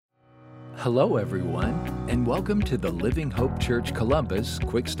Hello, everyone, and welcome to the Living Hope Church Columbus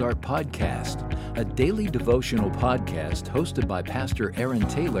Quick Start Podcast, a daily devotional podcast hosted by Pastor Aaron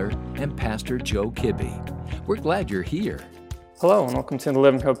Taylor and Pastor Joe Kibbe. We're glad you're here. Hello, and welcome to the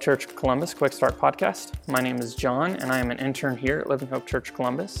Living Hope Church Columbus Quick Start Podcast. My name is John, and I am an intern here at Living Hope Church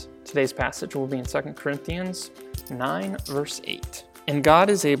Columbus. Today's passage will be in 2 Corinthians 9, verse 8. And God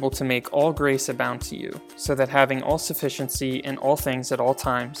is able to make all grace abound to you, so that having all sufficiency in all things at all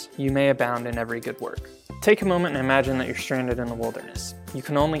times, you may abound in every good work. Take a moment and imagine that you're stranded in the wilderness. You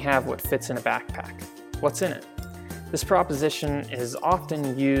can only have what fits in a backpack. What's in it? This proposition is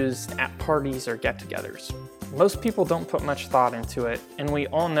often used at parties or get-togethers. Most people don't put much thought into it, and we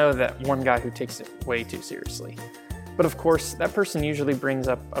all know that one guy who takes it way too seriously. But of course, that person usually brings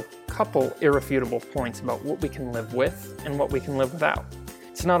up a couple irrefutable points about what we can live with and what we can live without.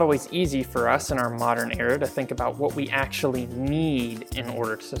 It's not always easy for us in our modern era to think about what we actually need in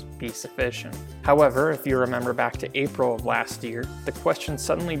order to be sufficient. However, if you remember back to April of last year, the question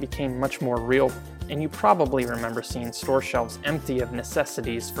suddenly became much more real, and you probably remember seeing store shelves empty of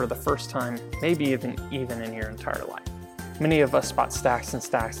necessities for the first time, maybe even in your entire life. Many of us bought stacks and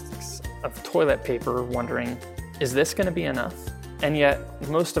stacks of toilet paper wondering, is this going to be enough? And yet,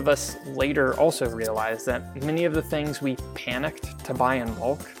 most of us later also realized that many of the things we panicked to buy in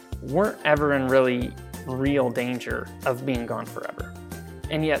bulk weren't ever in really real danger of being gone forever.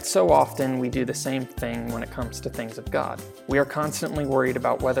 And yet, so often we do the same thing when it comes to things of God. We are constantly worried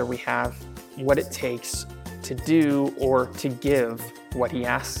about whether we have what it takes to do or to give what He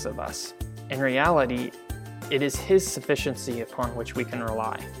asks of us. In reality, it is His sufficiency upon which we can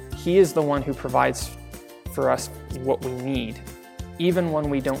rely. He is the one who provides for us what we need, even when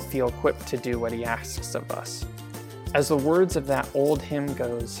we don't feel equipped to do what He asks of us. As the words of that old hymn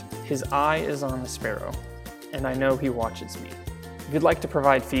goes, His eye is on the sparrow, and I know He watches me. If you'd like to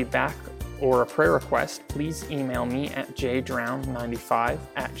provide feedback or a prayer request, please email me at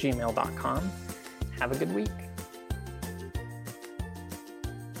jdrown95@gmail.com. Have a good week.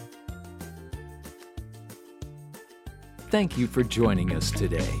 Thank you for joining us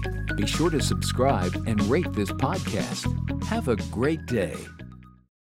today. Be sure to subscribe and rate this podcast. Have a great day.